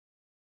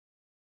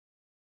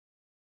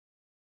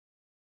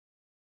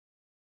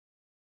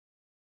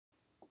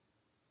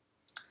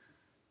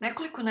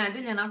Nekoliko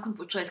nedelja nakon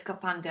početka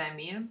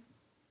pandemije,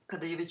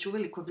 kada je već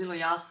uveliko bilo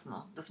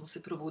jasno da smo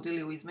se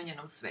probudili u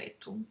izmenjenom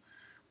svetu,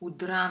 u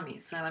drami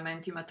sa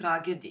elementima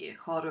tragedije,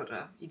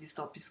 horora i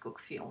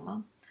distopijskog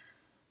filma,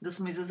 da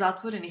smo iza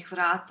zatvorenih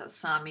vrata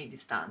sami i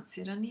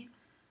distancirani,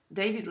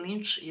 Dejvid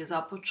Linč je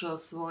započeo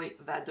svoj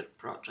Weather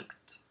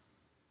Project.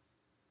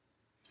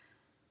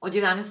 Od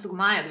 11.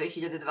 maja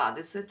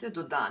 2020.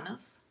 do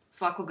danas,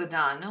 svakoga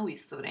dana u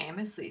isto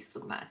vreme sa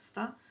istog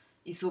mesta,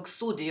 iz svog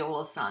studija u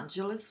Los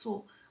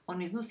Angelesu,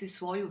 on iznosi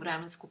svoju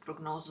vremensku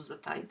prognozu za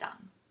taj dan.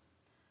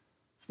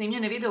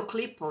 Snimljene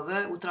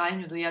videoklipove u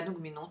trajanju do 1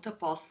 minuta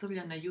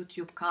postavlja na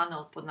YouTube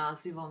kanal pod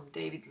nazivom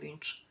Dejvid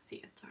Linč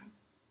Theater.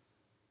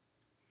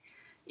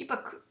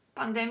 Ipak,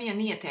 pandemija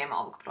nije tema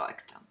ovog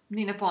projekta,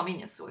 ni ne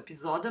pominje se u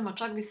epizodama,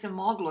 čak bi se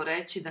moglo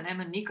reći da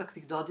nema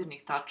nikakvih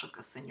dodirnih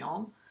tačaka sa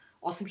njom,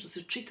 osim što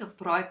se čitav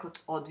projekat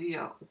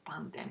odvija u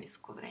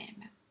pandemijsko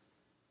vreme.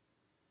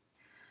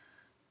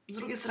 S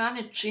druge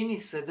strane, čini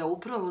se da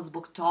upravo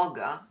zbog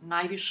toga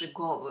najviše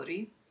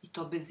govori, i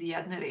to bez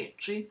jedne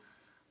reči,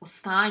 o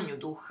stanju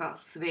duha,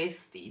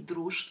 svesti i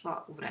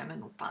društva u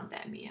vremenu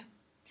pandemije.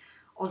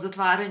 O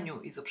zatvaranju,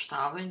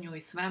 izopštavanju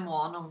i svemu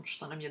onom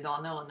što nam je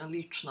donelo na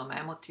ličnom,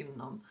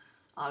 emotivnom,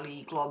 ali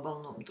i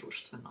globalnom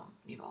društvenom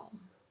nivou.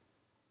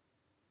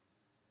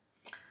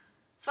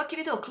 Svaki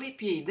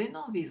videoklip je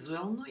idejno,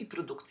 vizuelno i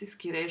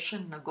produkcijski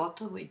rešen na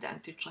gotovo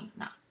identičan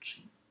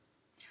način.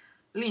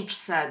 Linč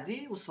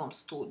sedi u svom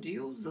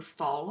studiju za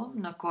stolom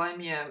na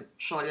kojem je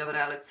šolja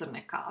vrele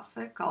crne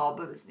kafe kao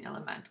obavezni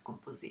element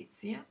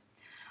kompozicije,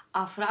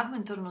 a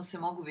fragmentarno se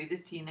mogu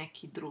videti i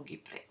neki drugi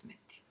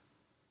predmeti.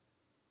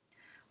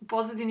 U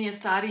pozadini je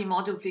stariji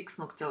model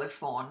fiksnog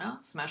telefona,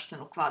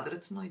 smešten u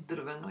kvadratnoj,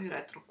 drvenoj,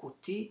 retro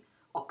kutiji,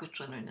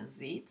 okačenoj na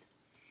zid,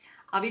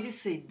 a vidi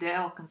se i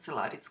deo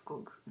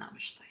kancelarijskog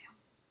nameštaja.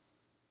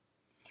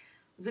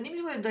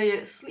 Zanimljivo je da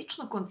je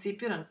slično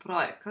koncipiran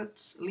projekat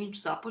Linč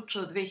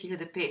započeo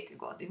 2005.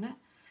 godine,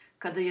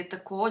 kada je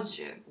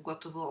takođe u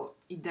gotovo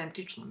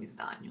identičnom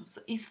izdanju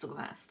sa istog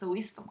mesta, u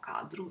istom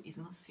kadru,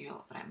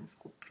 iznosio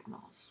vremensku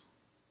prognozu.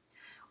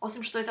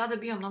 Osim što je tada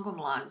bio mnogo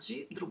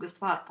mlađi, druga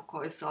stvar po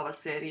kojoj se ova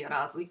serija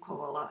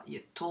razlikovala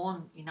je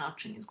ton i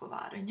način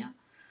izgovaranja,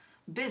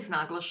 bez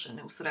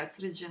naglašene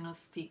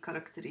usredsređenosti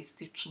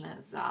karakteristične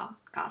za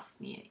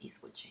kasnije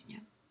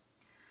izvođenje.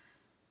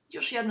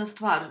 Još jedna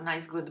stvar, na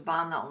izgled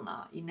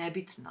banalna i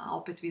nebitna, a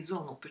opet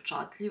vizualno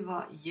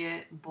upečatljiva,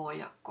 je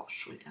boja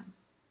košulje.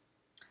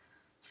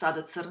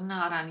 Sada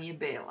crna, a ranije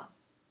bela.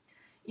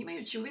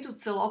 Imajući u vidu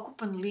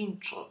celokupan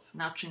Linčov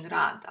način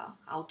rada,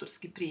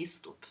 autorski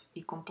pristup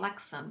i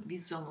kompleksan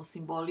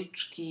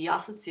vizualno-simbolički i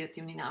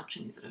asocijativni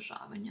način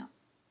izražavanja,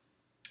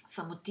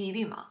 sa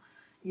motivima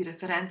i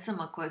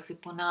referencama koje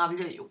se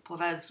ponavljaju,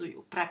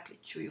 povezuju,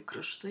 prepliću i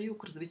ukrštaju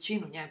kroz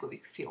većinu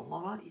njegovih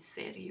filmova i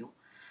seriju,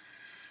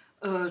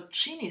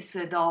 čini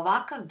se da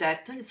ovakav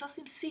detalj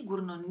sasvim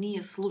sigurno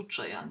nije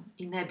slučajan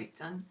i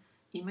nebitan,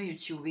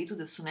 imajući u vidu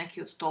da su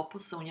neki od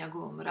toposa u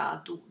njegovom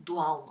radu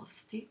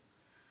dualnosti,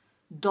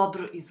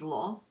 dobro i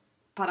zlo,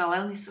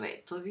 paralelni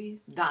svetovi,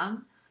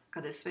 dan,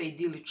 kada je sve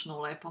idilično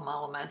u lepom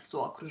malom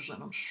mestu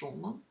okruženom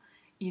šumom,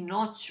 i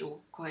noću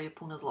koja je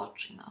puna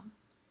zločina,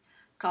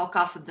 kao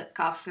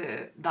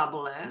kafe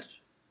Double R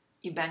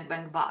i Bang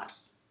Bang Bar,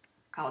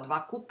 kao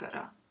dva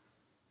kupera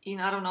i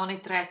naravno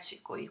onaj treći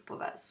koji ih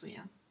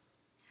povezuje.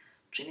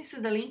 Čini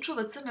se da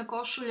Linčova crna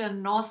košulja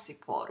nosi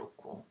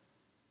poruku.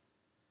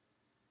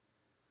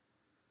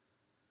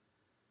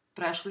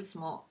 Prešli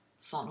smo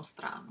s onu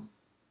stranu.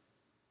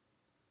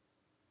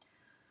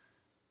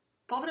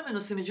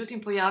 Povremeno se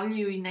međutim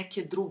pojavljuju i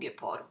neke druge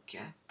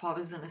poruke,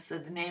 povezane sa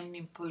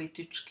dnevnim,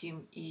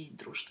 političkim i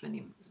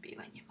društvenim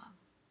zbivanjima.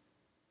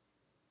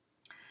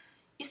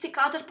 Isti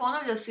kadar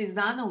ponavlja se iz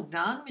dana u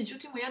dan,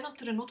 međutim u jednom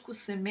trenutku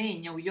se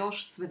menja u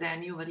još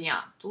svedeniju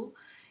varijantu,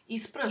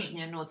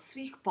 ispražnjeno od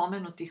svih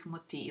pomenutih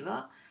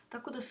motiva,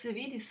 tako da se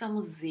vidi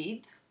samo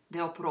zid,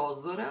 deo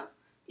prozora,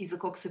 iza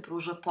kog se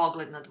pruža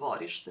pogled na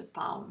dvorište,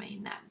 palme i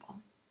nebo.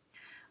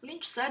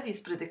 Linč sedi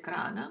ispred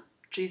ekrana,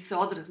 čiji se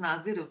odraz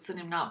nazire u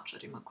crnim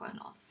naočarima koje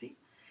nosi,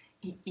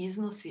 i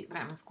iznosi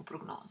vremensku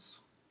prognozu.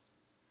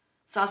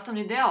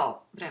 Sastavni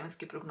deo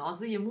vremenske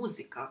prognoze je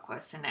muzika koja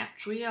se ne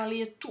čuje, ali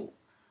je tu,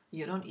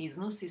 jer on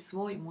iznosi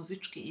svoj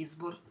muzički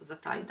izbor za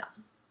taj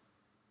dan.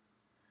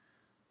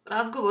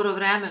 Razgovor o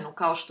vremenu,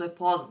 kao što je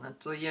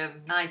poznato,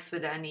 je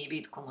najsvedeniji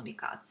vid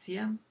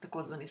komunikacije,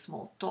 takozvani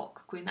small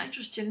talk, koji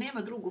najčešće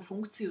nema drugu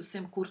funkciju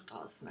sem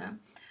kurtoazne,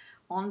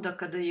 onda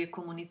kada je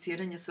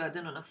komuniciranje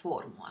svedeno na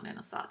formu, a ne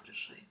na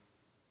sadržaj.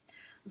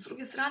 S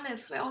druge strane,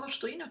 sve ono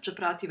što inače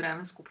prati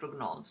vremensku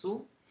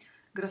prognozu,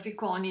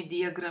 grafikoni,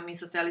 dijagrami,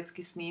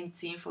 satelitski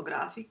snimci,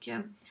 infografike,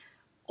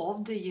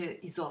 ovde je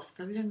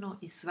izostavljeno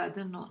i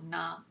svedeno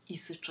na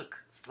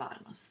isečak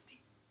stvarnosti.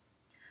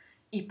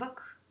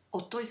 Ipak,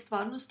 o toj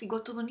stvarnosti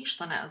gotovo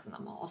ništa ne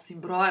znamo,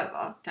 osim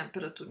brojeva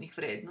temperaturnih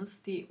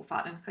vrednosti u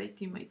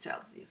Fahrenheitima i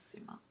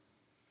Celzijusima.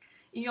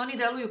 I oni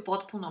deluju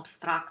potpuno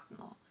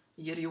apstraktno,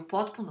 jer je u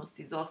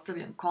potpunosti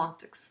izostavljen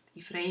kontekst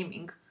i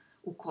framing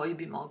u koji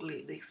bi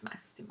mogli da ih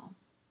smestimo.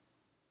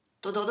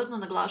 To dodatno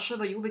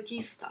naglašava i uvek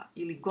ista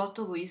ili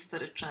gotovo ista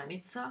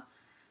rečenica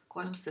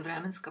kojom se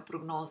vremenska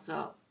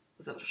prognoza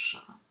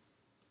završava.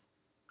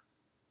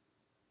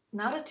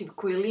 Narativ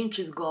koji Linč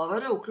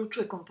izgovara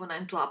uključuje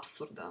komponentu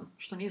apsurda,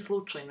 što nije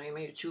slučajno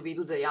imajući u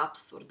vidu da je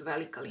apsurd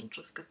velika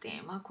linčovska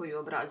tema koju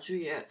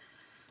obrađuje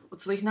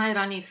od svojih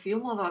najranijih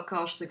filmova,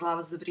 kao što je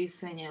Glava za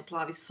brisanje,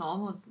 Plavi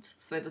somod,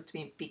 sve do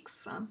Twin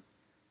Peaksa.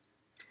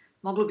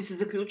 Moglo bi se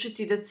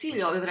zaključiti da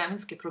cilj ove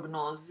vremenske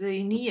prognoze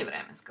i nije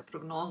vremenska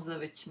prognoza,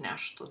 već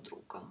nešto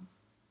drugo.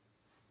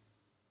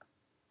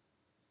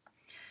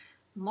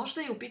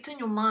 Možda je u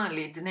pitanju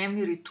mali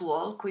dnevni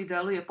ritual koji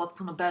deluje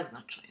potpuno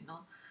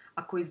beznačajno,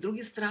 a koji s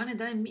druge strane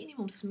daje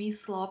minimum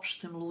smisla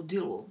opštem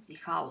ludilu i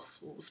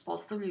haosu,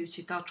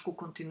 uspostavljajući tačku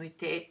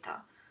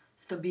kontinuiteta,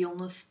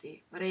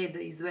 stabilnosti, reda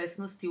i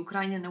izvesnosti u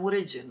krajnje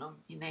neuređenom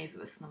i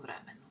neizvesnom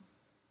vremenu.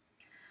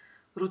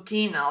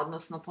 Rutina,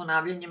 odnosno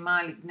ponavljanje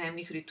malih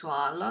dnevnih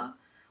rituala,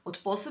 od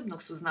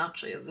posebnog su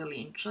značaja za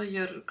Linča,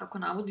 jer, kako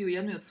navodi u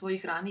jednoj od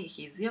svojih ranijih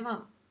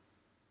izjava,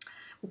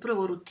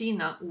 upravo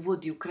rutina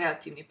uvodi u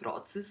kreativni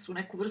proces, u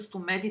neku vrstu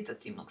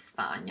meditativnog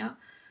stanja,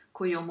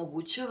 koji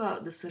omogućava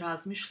da se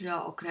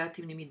razmišlja o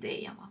kreativnim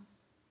idejama.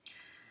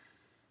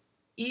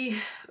 I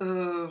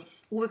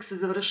uvek se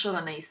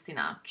završava na isti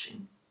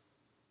način.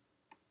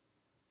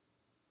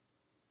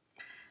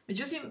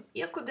 Međutim,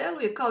 iako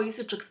deluje kao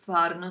isečak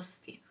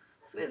stvarnosti,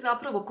 sve je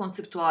zapravo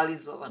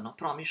konceptualizovano,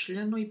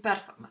 promišljeno i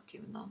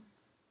performativno.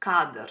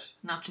 Kadar,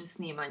 način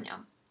snimanja,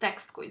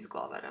 tekst koji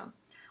izgovara,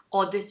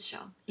 odeća,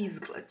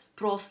 izgled,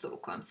 prostor u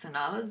kojem se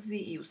nalazi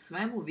i u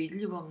svemu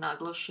vidljivom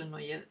naglašeno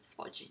je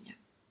svođenje.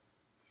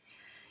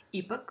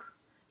 Ipak,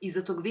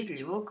 iza tog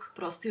vidljivog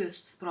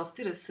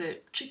prostire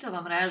se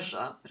čitava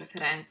mreža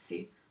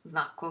referenci,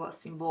 znakova,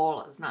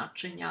 simbola,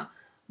 značenja,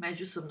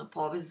 međusobno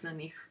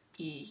povezanih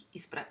i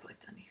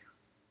isprepletanih.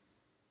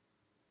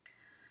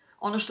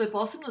 Ono što je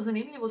posebno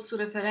zanimljivo su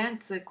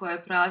reference koje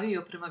je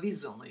pravio prema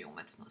vizualnoj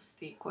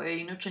umetnosti, koje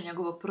je inače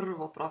njegovo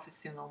prvo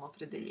profesionalno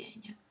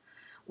opredeljenje.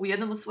 U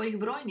jednom od svojih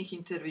brojnih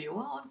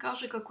intervjua on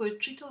kaže kako je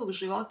čitavog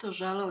života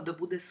želeo da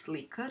bude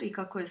slikar i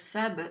kako je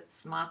sebe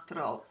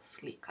smatrao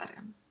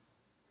slikarem.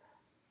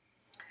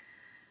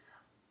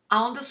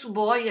 A onda su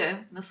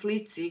boje na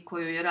slici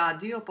koju je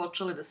radio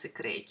počele da se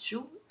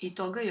kreću i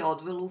to ga je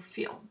odvelo u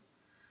film.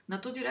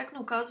 Na to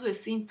direktno ukazuje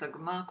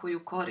sintagma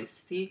koju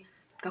koristi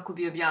kako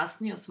bi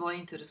objasnio svoje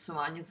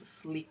interesovanje za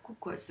sliku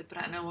koje se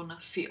prenelo na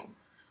film,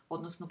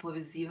 odnosno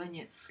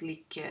povezivanje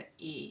slike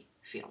i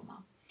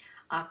filma.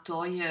 A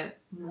to je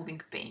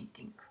moving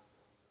painting.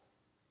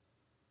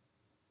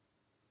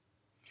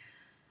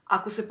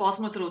 Ako se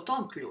posmatra u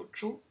tom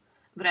ključu,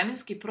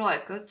 vremenski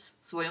projekat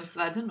svojom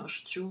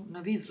svedenošću na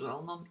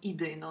vizualnom,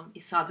 idejnom i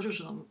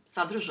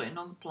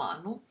sadržajnom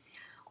planu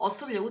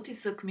ostavlja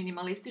utisak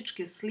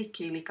minimalističke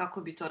slike ili,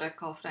 kako bi to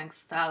rekao Frank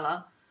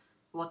Stella,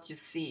 what you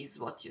see is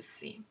what you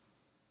see.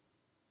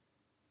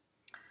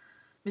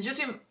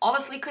 Međutim,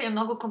 ova slika je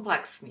mnogo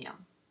kompleksnija.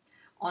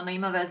 Ona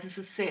ima veze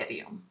sa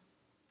serijom,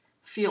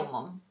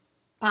 filmom,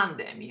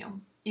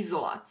 pandemijom,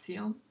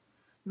 izolacijom,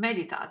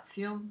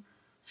 meditacijom,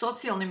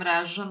 socijalnim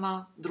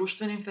mrežama,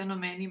 društvenim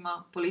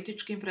fenomenima,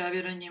 političkim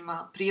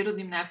previranjima,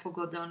 prirodnim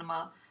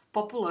nepogodama,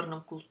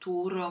 popularnom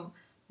kulturom,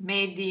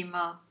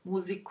 medijima,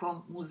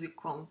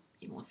 muzikom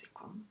i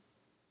muzikom.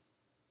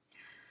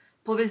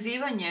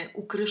 Povezivanje,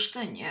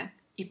 ukrštanje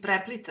i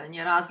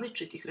preplitanje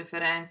različitih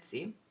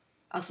referenci,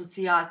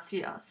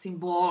 asocijacija,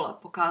 simbola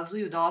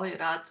pokazuju da ovaj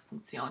rad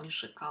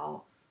funkcioniše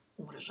kao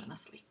umrežena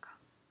slika.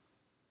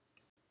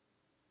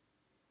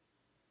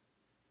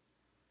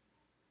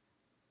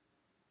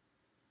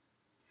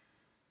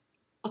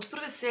 Od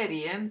prve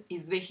serije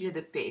iz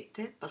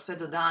 2005. pa sve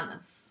do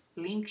danas,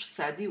 Linč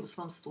sedi u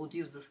svom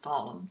studiju za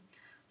stolom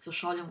sa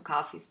šoljom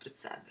kafe ispred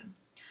sebe.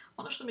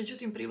 Ono što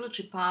međutim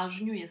privlači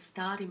pažnju je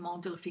stari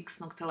model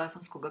fiksnog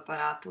telefonskog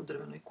aparata u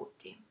drvenoj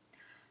kutiji.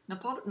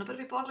 Na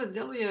prvi pogled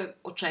deluje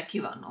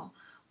očekivano,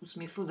 u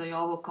smislu da je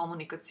ovo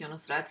komunikaciono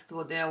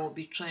sredstvo deo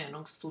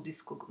uobičajenog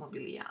studijskog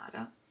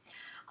mobilijara,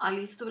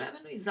 ali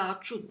istovremeno i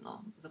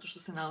začudno, zato što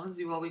se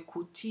nalazi u ovoj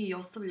kutiji i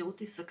ostavlja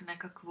utisak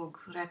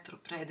nekakvog retro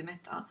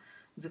predmeta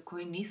za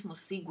koji nismo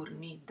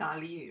sigurni da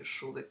li je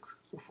još uvek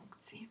u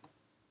funkciji.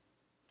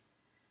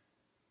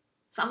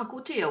 Sama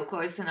kutija u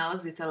kojoj se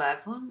nalazi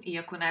telefon,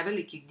 iako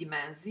nevelikih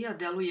dimenzija,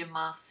 deluje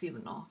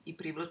masivno i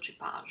privlači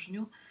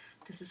pažnju,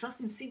 te se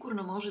sasvim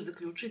sigurno može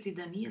zaključiti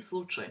da nije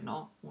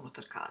slučajno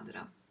unutar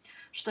kadra.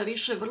 Šta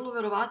više, vrlo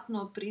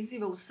verovatno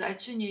priziva u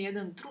sećanje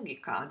jedan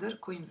drugi kadar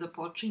kojim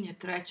započinje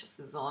 3.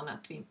 sezona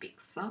Twin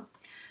Peaksa,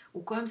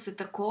 u kojem se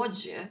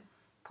takođe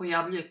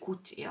pojavljuje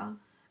kutija,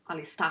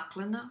 ali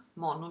staklena,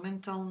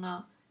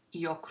 monumentalna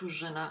i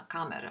okružena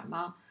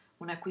kamerama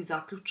u nekoj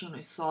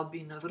zaključanoj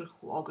sobi na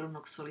vrhu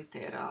ogromnog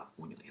solitera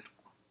u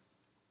Njujorku.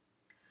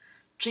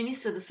 Čini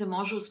se da se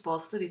može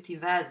uspostaviti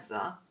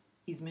veza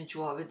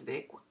između ove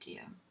dve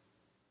kutije.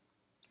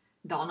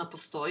 Da ona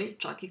postoji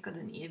čak i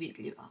kada nije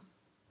vidljiva.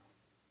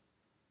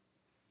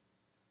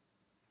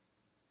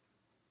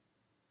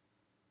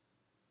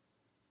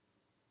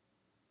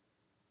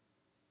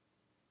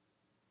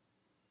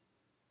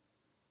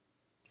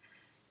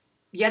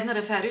 Jedna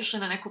referiše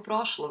na neko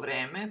prošlo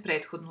vreme,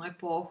 prethodnu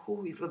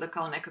epohu, izgleda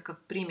kao nekakav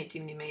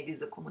primitivni medij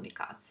za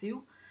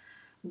komunikaciju,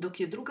 dok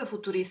je druga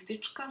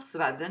futuristička,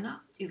 svedena,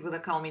 izgleda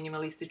kao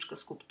minimalistička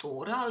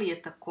skulptura, ali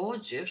je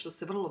takođe, što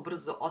se vrlo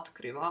brzo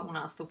otkriva u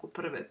nastavku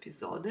prve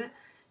epizode,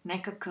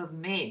 nekakav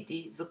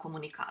medij za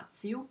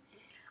komunikaciju,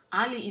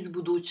 ali iz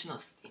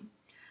budućnosti.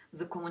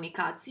 Za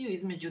komunikaciju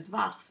između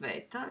dva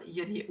sveta,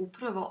 jer je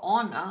upravo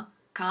ona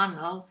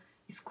kanal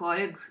iz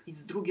kojeg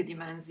iz druge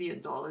dimenzije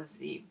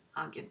dolazi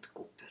agent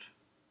Cooper.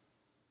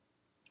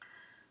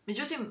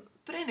 Međutim,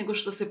 pre nego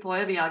što se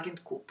pojavi agent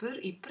Cooper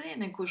i pre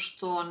nego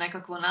što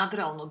nekakvo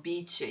nadrealno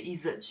biće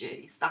izađe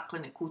iz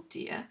staklene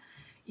kutije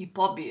i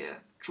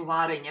pobije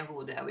čuvara i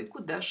njegovu devojku,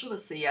 dešava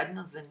se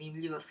jedna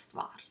zanimljiva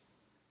stvar.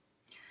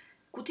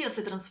 Kutija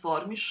se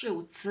transformiše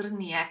u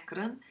crni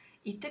ekran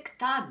i tek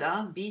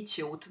tada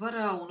biće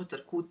utvara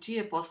unutar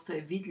kutije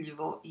postaje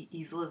vidljivo i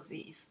izlazi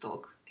iz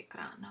tog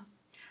ekrana.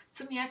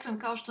 Crni ekran,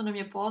 kao što nam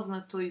je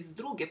poznato iz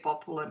druge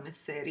popularne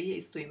serije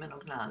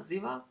istoimenog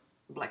naziva,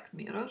 Black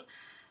Mirror,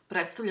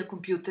 predstavlja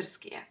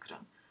kompjuterski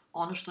ekran.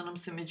 Ono što nam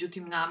se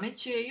međutim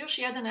nameće je još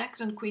jedan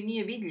ekran koji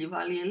nije vidljiv,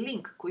 ali je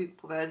link koji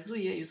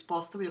povezuje i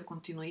uspostavlja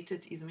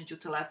kontinuitet između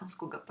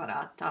telefonskog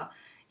aparata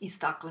i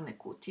staklene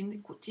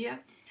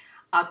kutije,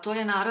 a to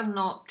je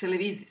naravno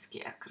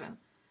televizijski ekran.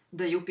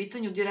 Da je u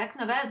pitanju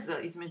direktna veza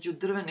između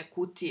drvene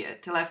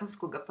kutije,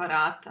 telefonskog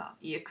aparata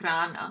i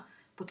ekrana,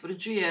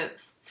 potvrđuje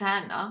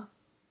scena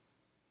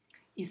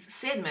iz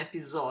 7.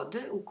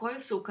 epizode u kojoj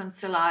se u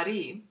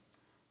kancelariji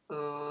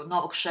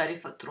novog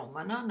šerifa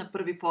Trumana, na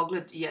prvi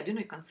pogled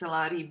jedinoj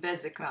kancelariji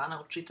bez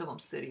ekrana u čitavom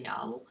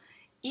serijalu,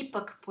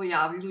 ipak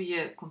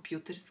pojavljuje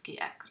kompjuterski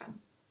ekran.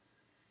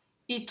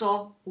 I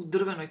to u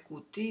drvenoj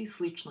kutiji,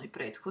 sličnoj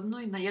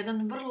prethodnoj, na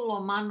jedan vrlo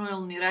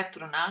manuelni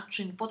retro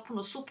način,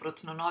 potpuno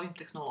suprotno novim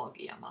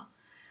tehnologijama.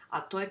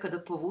 A to je kada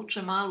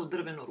povuče malu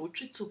drvenu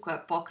ručicu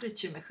koja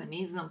pokreće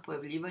mehanizam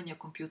pojavljivanja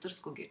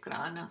kompjuterskog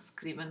ekrana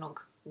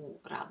skrivenog u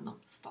radnom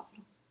stolu.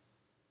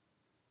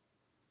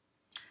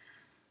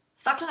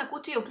 Staklena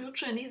kutija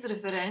uključuje niz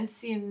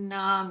referenci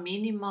na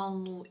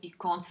minimalnu i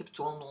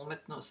konceptualnu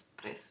umetnost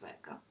pre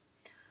svega.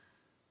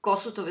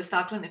 Kosutove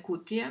staklene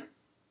kutije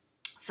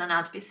sa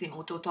natpisima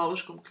u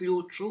tautološkom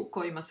ključu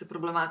kojima se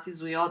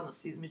problematizuje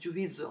odnos između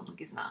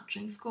vizualnog i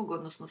značinskog,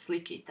 odnosno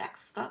slike i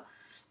teksta,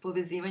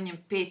 povezivanjem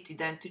 5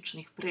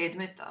 identičnih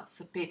predmeta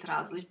sa 5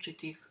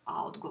 različitih,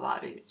 a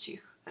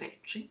odgovarajućih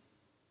reči.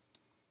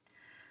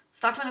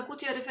 Staklena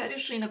kutija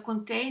referiše i na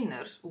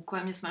kontejner u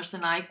kojem je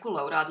smeštena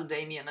ajkula u radu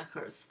Damiena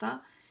Hirsta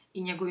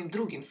i njegovim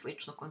drugim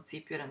slično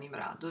koncipiranim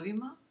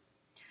radovima.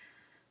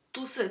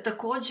 Tu se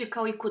takođe,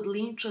 kao i kod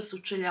Linča,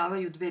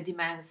 sučeljavaju dve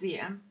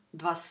dimenzije,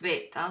 dva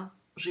sveta,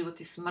 život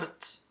i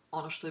smrt,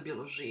 ono što je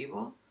bilo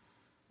živo,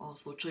 u ovom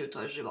slučaju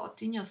to je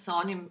životinja, sa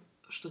onim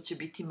što će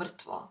biti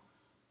mrtvo,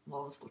 u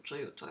ovom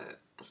slučaju to je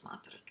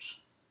posmatrač.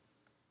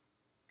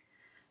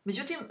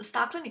 Međutim,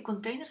 stakleni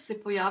kontejner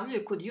se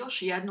pojavljuje kod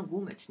još jednog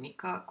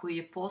umetnika koji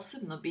je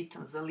posebno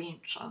bitan za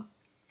Linča,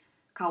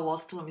 kao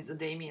uostalom i za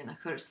Damiena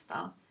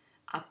Hirsta,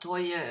 a to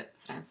je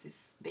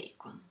Francis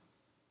Bacon.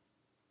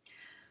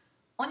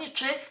 On je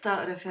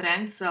česta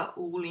referenca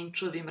u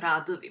Linčovim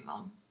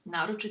radovima,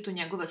 naročito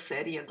njegova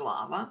serija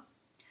glava,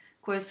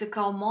 koje se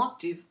kao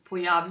motiv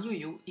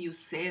pojavljuju i u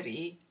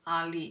seriji,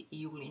 ali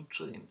i u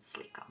Linčovim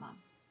slikama.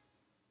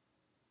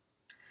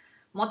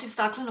 Motiv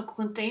staklenog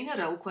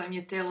kontejnera u kojem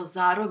je telo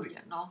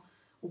zarobljeno,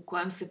 u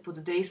kojem se pod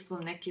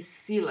dejstvom neke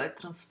sile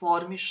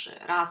transformiše,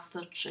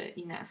 rastače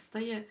i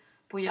nestaje,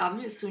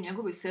 pojavljuje se u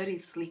njegovoj seriji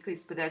slika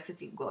iz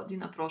 50.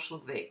 godina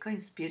prošlog veka,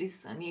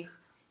 inspirisanih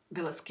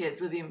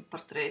Velasquezovim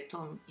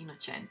portretom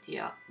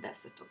Inocentija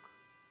X.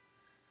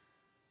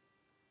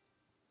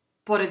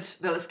 Pored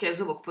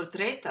Velasquezovog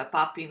portreta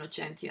pape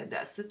Inocentija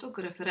X,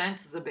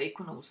 referenca za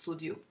Baconovu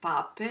studiju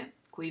Pape,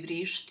 koji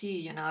vrišti,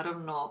 je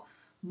naravno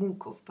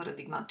Munkov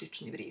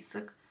paradigmatični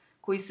vrisak,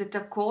 koji se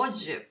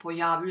takođe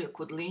pojavljuje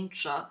kod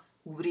Linča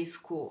u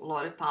vrisku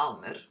Lore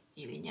Palmer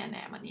ili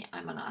njene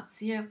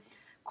emanacije,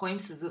 kojim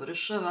se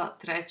završava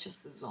 3.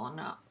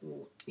 sezona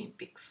u Twin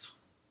Peaksu.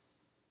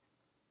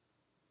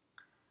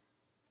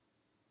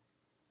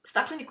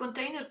 Stakleni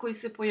kontejner koji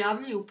se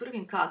pojavljuje u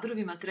prvim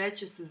kadrovima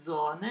 3.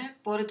 sezone,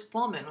 pored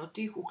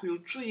pomenutih,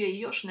 uključuje i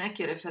još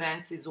neke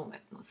reference iz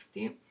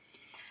umetnosti,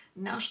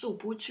 na što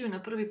upućuju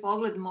na prvi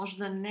pogled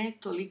možda ne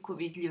toliko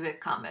vidljive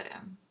kamere.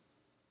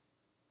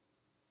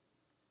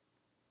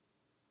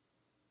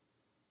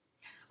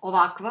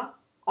 Ovakva,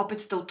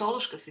 opet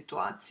tautološka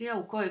situacija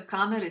u kojoj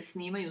kamere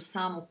snimaju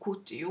samu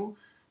kutiju,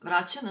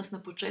 vraća nas na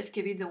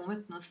početke video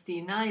umetnosti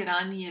i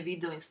najranije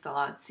video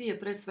instalacije,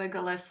 pre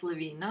svega Les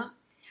Levina,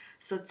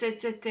 sa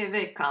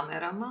CCTV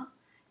kamerama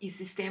i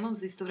sistemom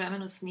za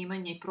istovremeno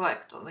snimanje i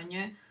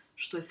projektovanje,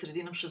 što je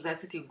sredinom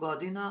 60.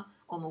 godina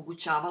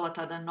omogućavala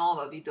tada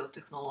nova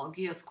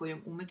videotehnologija s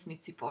kojom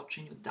umetnici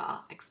počinju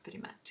da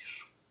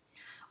eksperimentišu.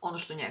 Ono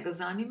što njega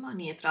zanima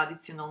nije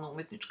tradicionalna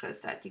umetnička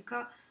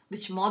estetika,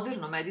 već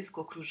moderno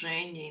medijsko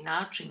okruženje i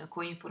način na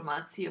koji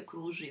informacija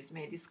kruži iz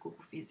medijskog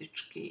u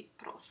fizički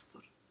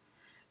prostor.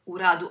 U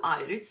radu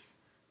Iris,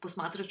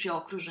 Posmatrač je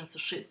okružen sa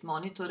 6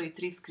 monitora i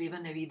 3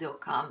 skrivene video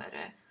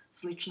kamere,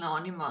 slične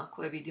onima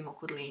koje vidimo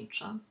kod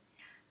Linča,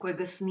 koje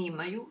ga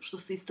snimaju, što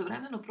se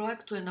istovremeno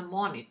projektuje na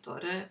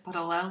monitore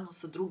paralelno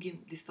sa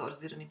drugim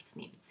distorziranim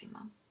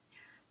snimcima.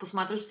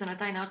 Posmatrač se na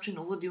taj način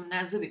uvodi u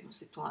nezavidnu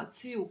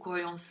situaciju u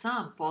kojoj on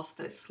sam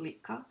postaje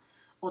slika,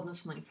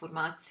 odnosno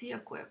informacija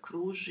koja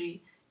kruži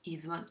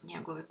izvan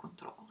njegove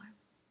kontrole.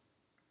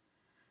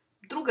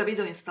 Druga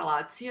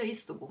videoinstalacija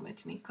istog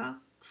umetnika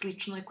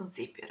slično je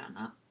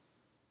koncipirana,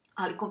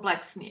 ali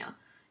kompleksnija,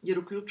 jer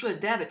uključuje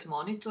 9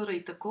 monitora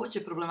i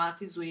takođe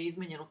problematizuje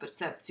izmenjenu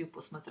percepciju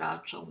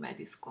posmatrača u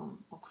medijskom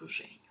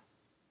okruženju.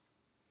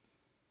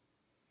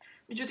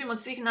 Međutim,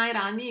 od svih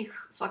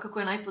najranijih, svakako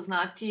je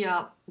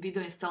najpoznatija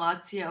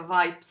videoinstalacija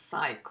Vibe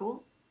Cycle,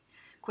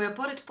 koja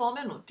pored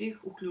pomenutih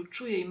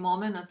uključuje i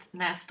moment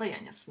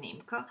nestajanja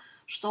snimka,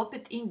 što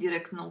opet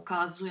indirektno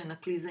ukazuje na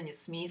klizanje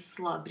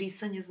smisla,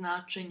 brisanje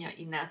značenja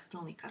i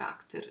nestalni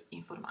karakter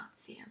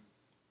informacije.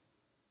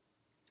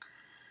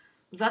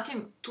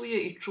 Zatim, tu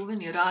je i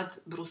čuveni rad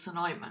Brusa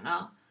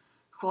Neumana,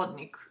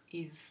 Hodnik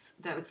iz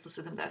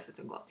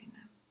 1970.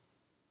 godine.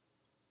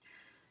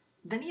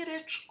 Da nije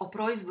reč o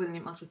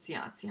proizvoljnim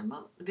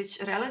asocijacijama,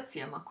 već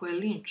relacijama koje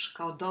Linč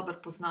kao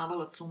dobar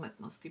poznavalac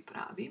umetnosti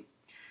pravi,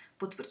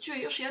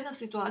 potvrđuje još jedna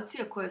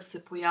situacija koja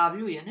se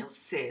pojavljuje ne u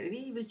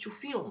seriji, već u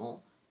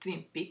filmu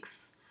Twin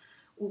Peaks,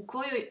 u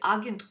kojoj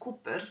agent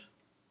Cooper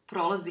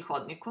prolazi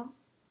hodnikom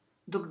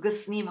dok ga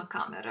snima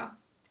kamera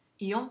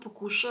i on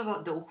pokušava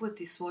da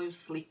uhvati svoju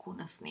sliku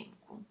na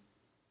snimku.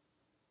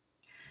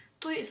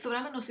 To je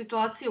istovremeno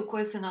situacija u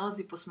kojoj se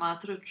nalazi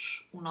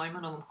posmatrač u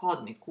Neumanovom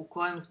hodniku, u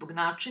kojem zbog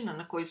načina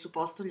na koji su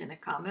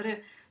postavljene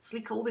kamere,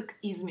 slika uvek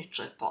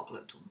izmiče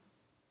pogledu.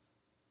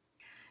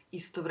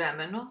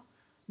 Istovremeno,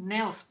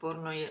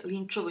 neosporno je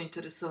Linčovo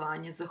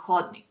interesovanje za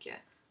hodnike,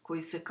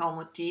 koji se kao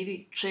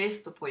motivi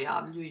često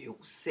pojavljuju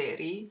u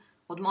seriji,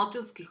 od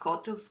motelskih,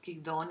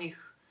 hotelskih do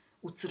onih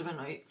u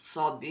crvenoj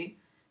sobi,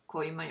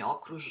 kojima je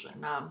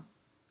okružena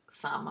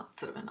sama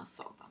crvena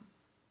soba.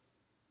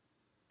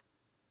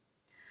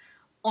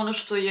 Ono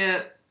što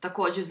je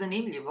takođe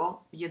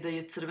zanimljivo je da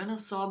je crvena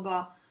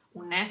soba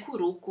u neku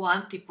ruku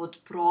antipod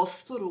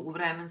prostoru u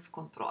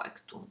vremenskom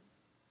projektu.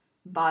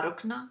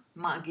 Barokna,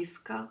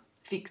 magijska,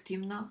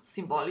 fiktivna,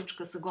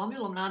 simbolička, sa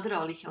gomilom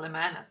nadrealih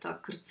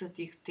elemenata,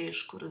 krcatih,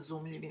 teško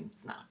razumljivim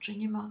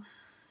značenjima,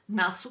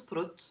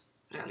 nasuprot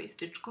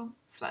realističkom,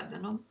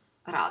 svedenom,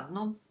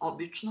 radnom,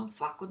 običnom,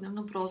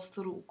 svakodnevnom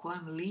prostoru u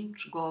kojem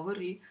Linč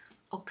govori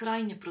o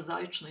krajnje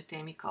prozaičnoj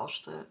temi kao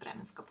što je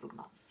vremenska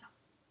prognoza.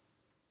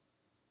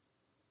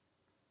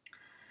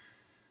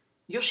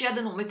 Još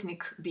jedan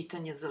umetnik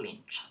bitan je za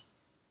Linča.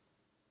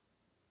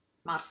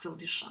 Marcel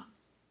Duchamp.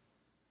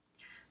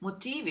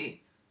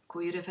 Motivi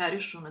koji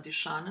referišu na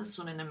Duchampa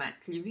su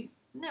nenametljivi,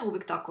 ne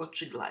uvek tako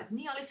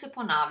očigledni, ali se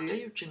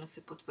ponavljaju, čime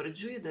se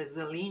potvrđuje da je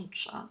za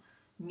Linča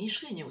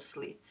mišljenje u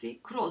slici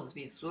kroz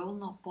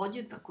vizualno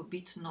podjednako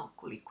bitno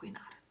koliko i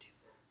narativ.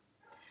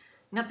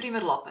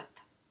 Naprimer,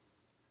 lopeta.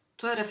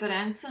 To je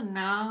referenca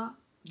na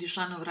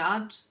Duchampov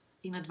rad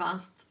In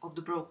Advance of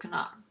the Broken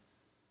Arm.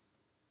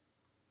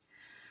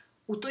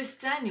 U toj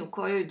sceni u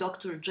kojoj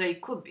dr.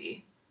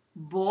 Jacobi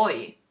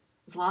boji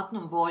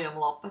zlatnom bojom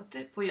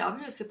lopate,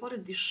 pojavljuje se pored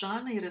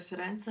Duchampa i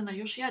referenca na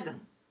još jedan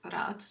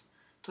rad,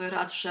 to je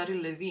rad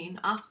Cheryl Levine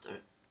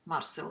After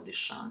Marcel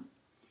Duchamp,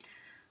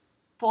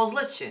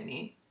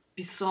 pozlaćeni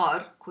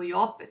pisoar koji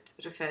opet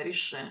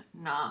referiše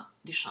na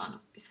Duchampov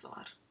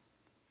pisoar.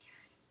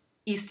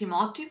 Isti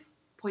motiv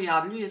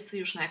pojavljuje se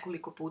još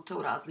nekoliko puta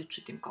u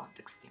različitim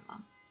kontekstima.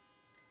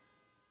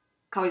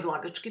 Kao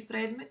izlagački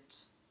predmet,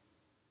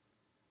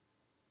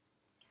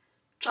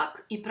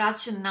 čak i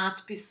praćen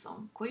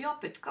natpisom, koji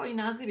opet, kao i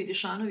nazivi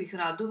Duchampovih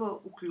radova,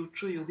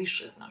 uključuju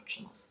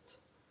višeznačnost.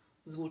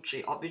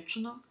 Zvuči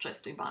obično,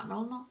 često i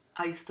banalno,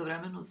 a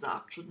istovremeno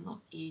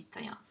začudno i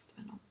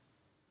tajanstveno.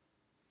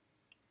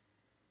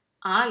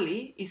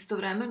 Ali,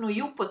 istovremeno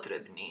i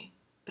upotrebni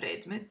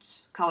predmet,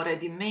 kao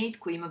ready-made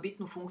koji ima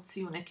bitnu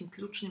funkciju u nekim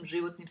ključnim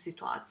životnim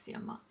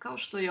situacijama, kao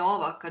što je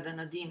ova kada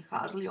Nadine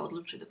Harley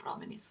odluči da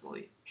promeni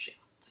svoj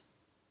život.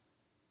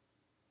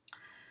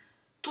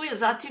 Tu je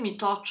zatim i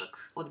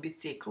točak od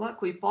bicikla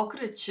koji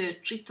pokreće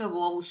čitavu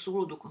ovu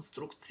suludu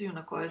konstrukciju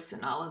na kojoj se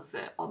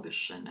nalaze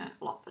obešene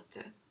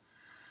lopate,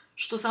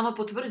 što samo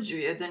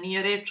potvrđuje da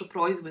nije reč o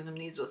proizvoljnom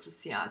nizu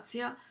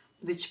asocijacija,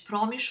 već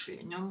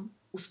promišljenjom,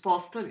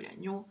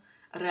 uspostavljanju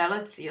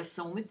relacija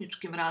sa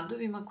umetničkim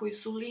radovima koji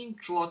su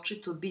Linču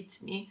očito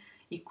bitni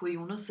i koji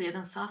unose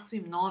jedan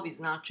sasvim novi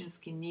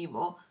značinski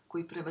nivo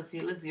koji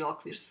prevazilazi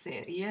okvir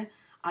serije,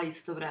 a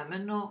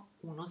istovremeno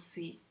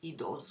unosi i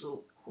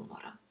dozu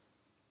humora.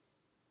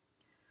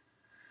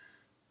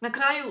 Na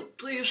kraju,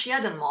 tu je još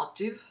jedan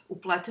motiv,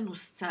 upleten u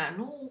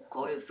scenu, u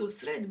kojoj se u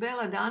sred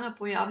bela dana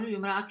pojavljuju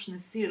mračne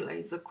sile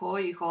iza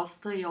kojih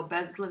ostaje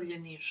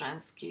obezglavljeni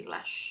ženski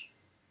leš.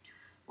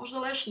 Možda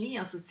leš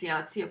nije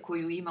asocijacija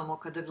koju imamo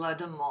kada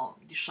gledamo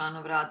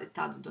Duchampov rad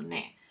tad do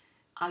ne,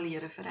 ali je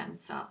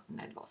referenca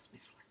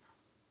nedvosmislena.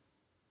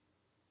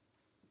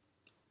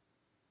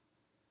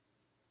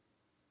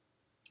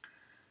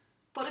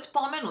 Pored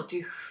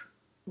pomenutih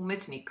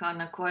umetnika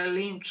na koje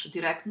Linč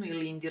direktno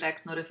ili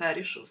indirektno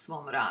referiše u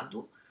svom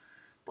radu,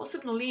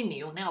 posebnu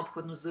liniju,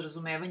 neophodnu za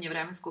razumevanje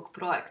vremenskog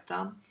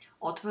projekta,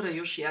 otvara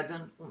još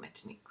jedan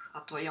umetnik, a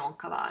to je on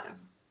Kawara.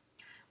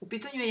 U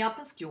pitanju je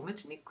japanski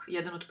umetnik,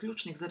 jedan od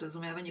ključnih za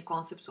razumevanje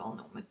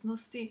konceptualne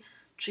umetnosti,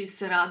 čiji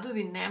se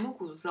radovi ne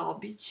mogu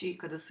zaobići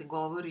kada se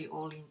govori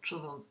o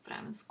Linčovom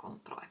vremenskom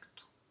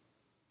projektu.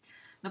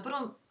 Na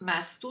prvom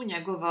mestu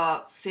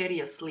njegova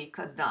serija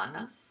slika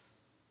Danas.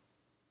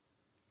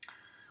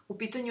 U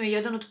pitanju je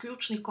jedan od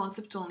ključnih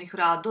konceptualnih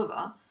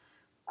radova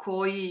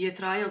koji je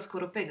trajao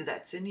skoro 5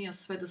 decenija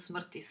sve do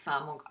smrti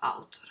samog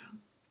autora.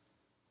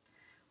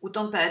 U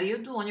tom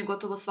periodu on je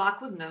gotovo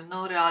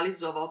svakodnevno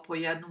realizovao po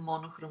jednu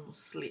monohromnu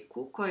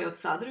sliku koja je od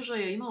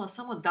sadržaja imala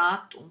samo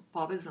datum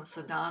povezan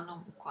sa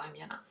danom u kojem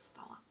je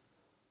nastala.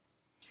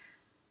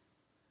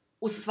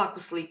 Uz svaku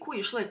sliku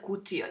išla je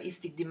kutija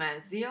istih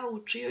dimenzija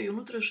u čijoj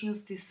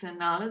unutrašnjosti se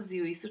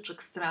nalazio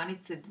isečak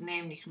stranice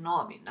dnevnih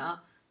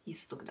novina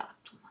istog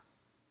datuma.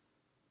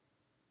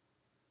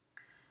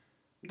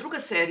 Druga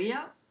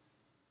serija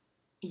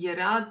je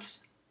rad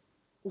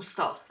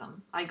Ustao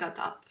sam, I got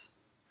up.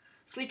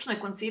 Slično je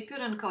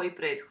koncipiran kao i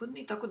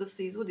prethodni, tako da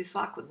se izvodi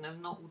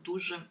svakodnevno u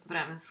dužem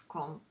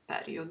vremenskom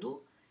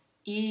periodu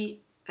i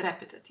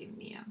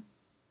repetativnije.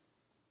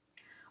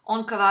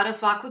 On Kawara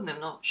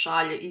svakodnevno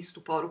šalje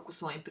istu poruku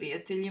svojim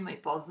prijateljima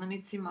i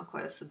poznanicima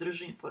koja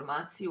sadrži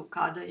informaciju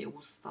kada je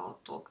ustao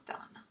tog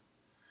dana.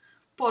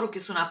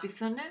 Poruke su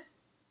napisane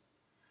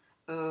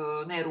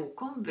ne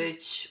rukom,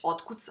 već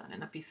otkucane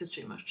na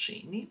pisaćoj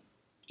mašini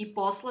i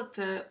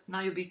poslate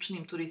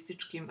najobičnijim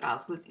turističkim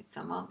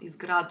razglednicama iz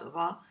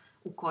gradova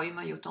u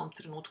kojima je u tom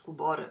trenutku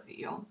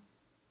boravio,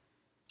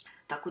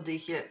 tako da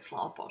ih je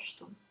slao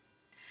poštom.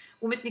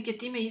 Umetnik je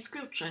time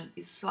isključen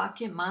iz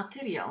svake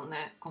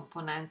materijalne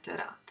komponente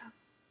rada.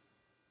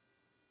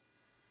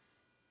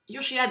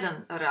 Još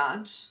jedan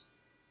rad,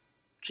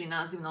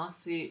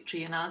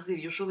 čiji je naziv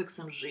Još uvek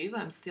sam živa,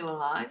 I'm still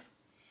alive,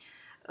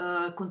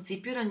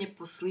 koncipiran je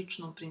po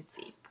sličnom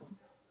principu.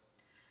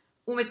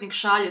 Umetnik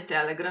šalje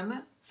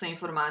telegrame sa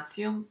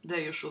informacijom da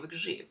je još uvek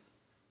živ,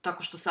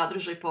 tako što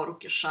sadržaj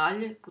poruke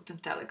šalje putem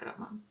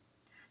telegrama.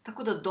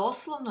 Tako da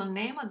doslovno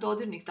nema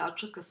dodirnih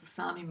tačaka sa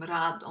samim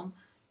radom,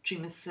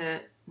 čime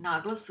se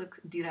naglasak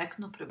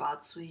direktno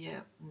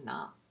prebacuje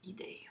na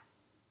ideju.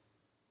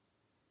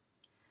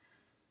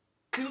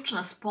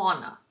 Ključna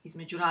spona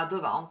između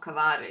radova on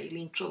Kaware i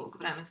Linčovog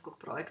vremenskog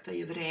projekta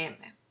je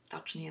vreme,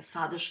 tačnije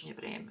sadašnje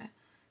vreme,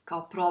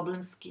 kao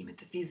problemski,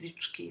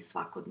 metafizički,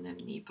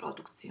 svakodnevni i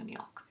produkcioni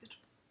okvir.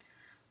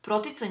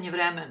 Proticanje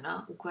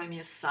vremena u kojem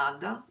je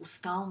sada u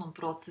stalnom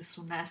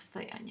procesu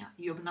nestajanja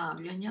i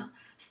obnavljanja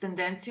s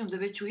tendencijom da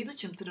već u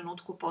idućem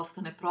trenutku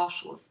postane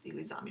prošlost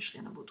ili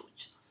zamišljena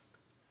budućnost.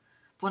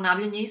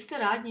 Ponavljanje iste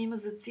radnje ima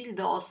za cilj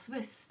da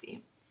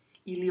osvesti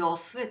ili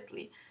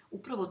osvetli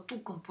upravo tu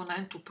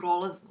komponentu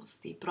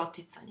prolaznosti i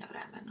proticanja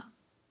vremena.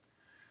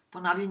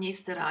 Ponavljanje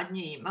iste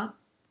radnje ima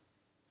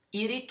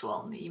i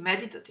ritualni i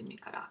meditativni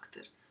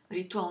karakter.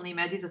 Ritualni i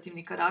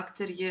meditativni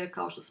karakter je,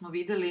 kao što smo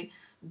videli,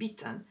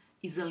 bitan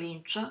i za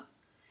Linča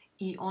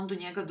i on do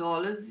njega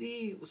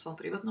dolazi u svom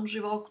privatnom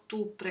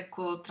životu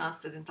preko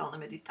transcendentalne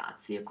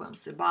meditacije kojom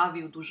se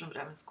bavi u dužem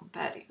vremenskom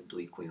periodu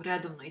i koju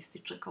redovno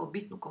ističe kao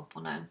bitnu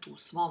komponentu u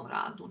svom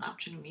radu,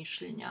 načinu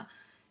mišljenja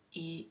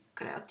i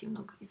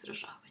kreativnog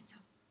izražavanja.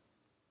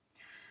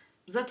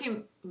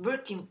 Zatim,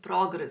 work in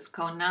progress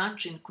kao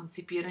način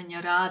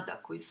koncipiranja rada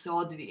koji se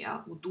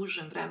odvija u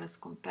dužem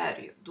vremenskom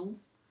periodu,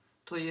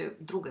 to je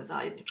druga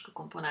zajednička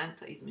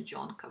komponenta između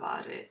on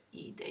Kaware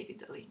i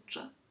Dejvida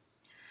Linča,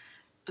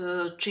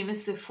 čime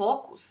se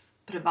fokus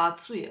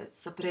prebacuje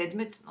sa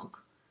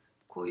predmetnog,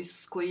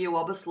 koji je u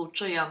oba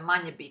slučaja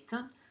manje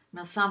bitan,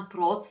 na sam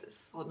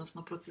proces,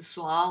 odnosno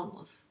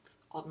procesualnost,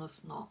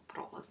 odnosno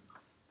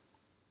prolaznost.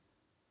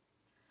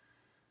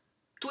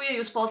 Tu je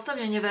i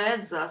uspostavljanje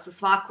veza sa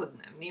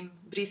svakodnevnim,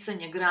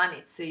 brisanje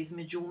granice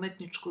između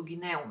umetničkog i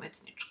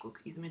neumetničkog,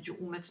 između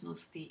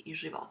umetnosti i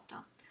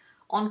života.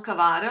 On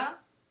Kawara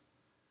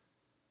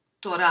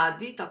to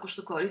radi tako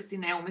što koristi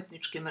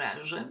neumetničke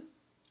mreže,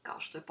 kao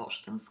što je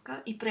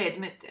poštanska, i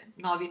predmete,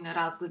 novine,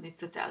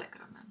 razglednice,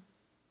 telegrame.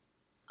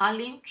 A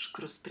Linč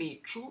kroz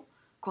priču,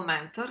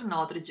 komentar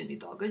na određeni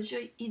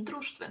događaj i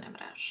društvene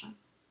mreže.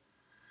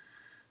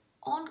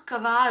 On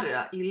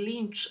Kawara i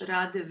Linč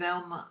rade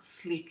veoma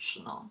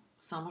slično,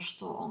 samo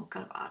što on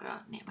Kawara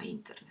nema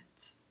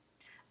internet.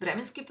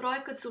 Vremenski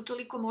projekat se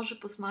utoliko može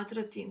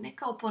posmatrati ne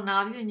kao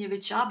ponavljanje,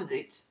 već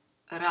update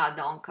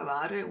rada on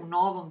Kaware u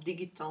novom,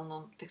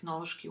 digitalnom,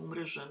 tehnološki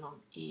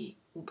umreženom i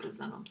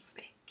ubrzanom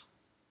svetu.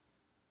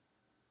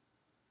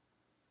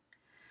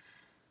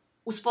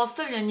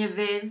 Uspostavljanje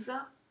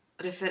veza,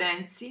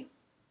 referenci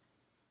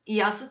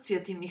i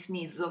asocijativnih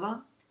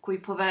nizova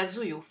koji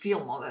povezuju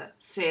filmove,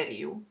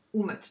 seriju,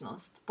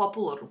 umetnost,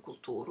 popularnu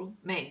kulturu,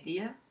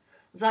 medije,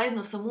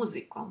 zajedno sa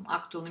muzikom,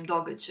 aktualnim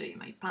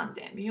događajima i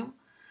pandemijom,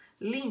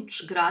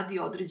 Linč gradi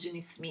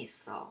određeni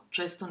smisao,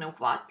 često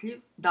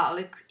neuhvatljiv,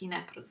 dalek i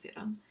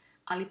neproziran,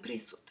 ali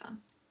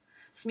prisutan.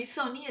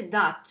 Smisao nije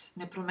dat,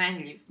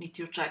 nepromenljiv,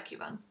 niti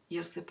očekivan,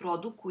 jer se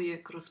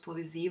produkuje kroz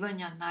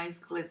povezivanja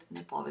naizgled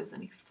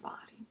nepovezanih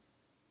stvari.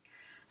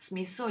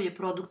 Smisao je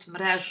produkt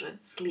mreže,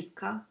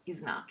 slika i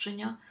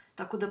značenja,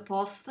 tako da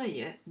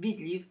postaje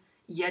vidljiv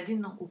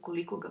jedino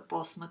ukoliko ga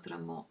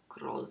posmatramo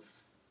kroz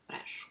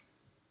mrežu.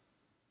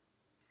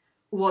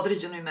 U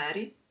određenoj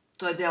meri,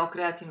 to je deo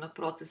kreativnog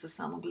procesa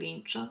samog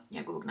Linča,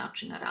 njegovog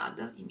načina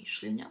rada i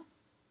mišljenja,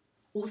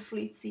 u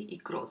slici i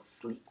kroz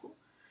sliku.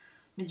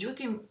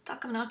 Međutim,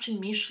 takav način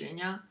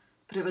mišljenja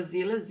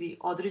prevazilazi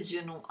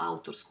određenu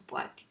autorsku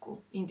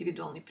poetiku,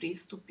 individualni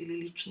pristup ili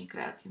lični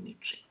kreativni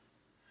čin.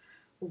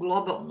 U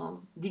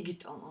globalnom,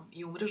 digitalnom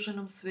i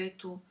umreženom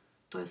svetu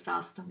to je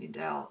sastavni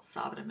deo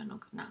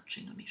savremenog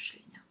načina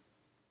mišljenja.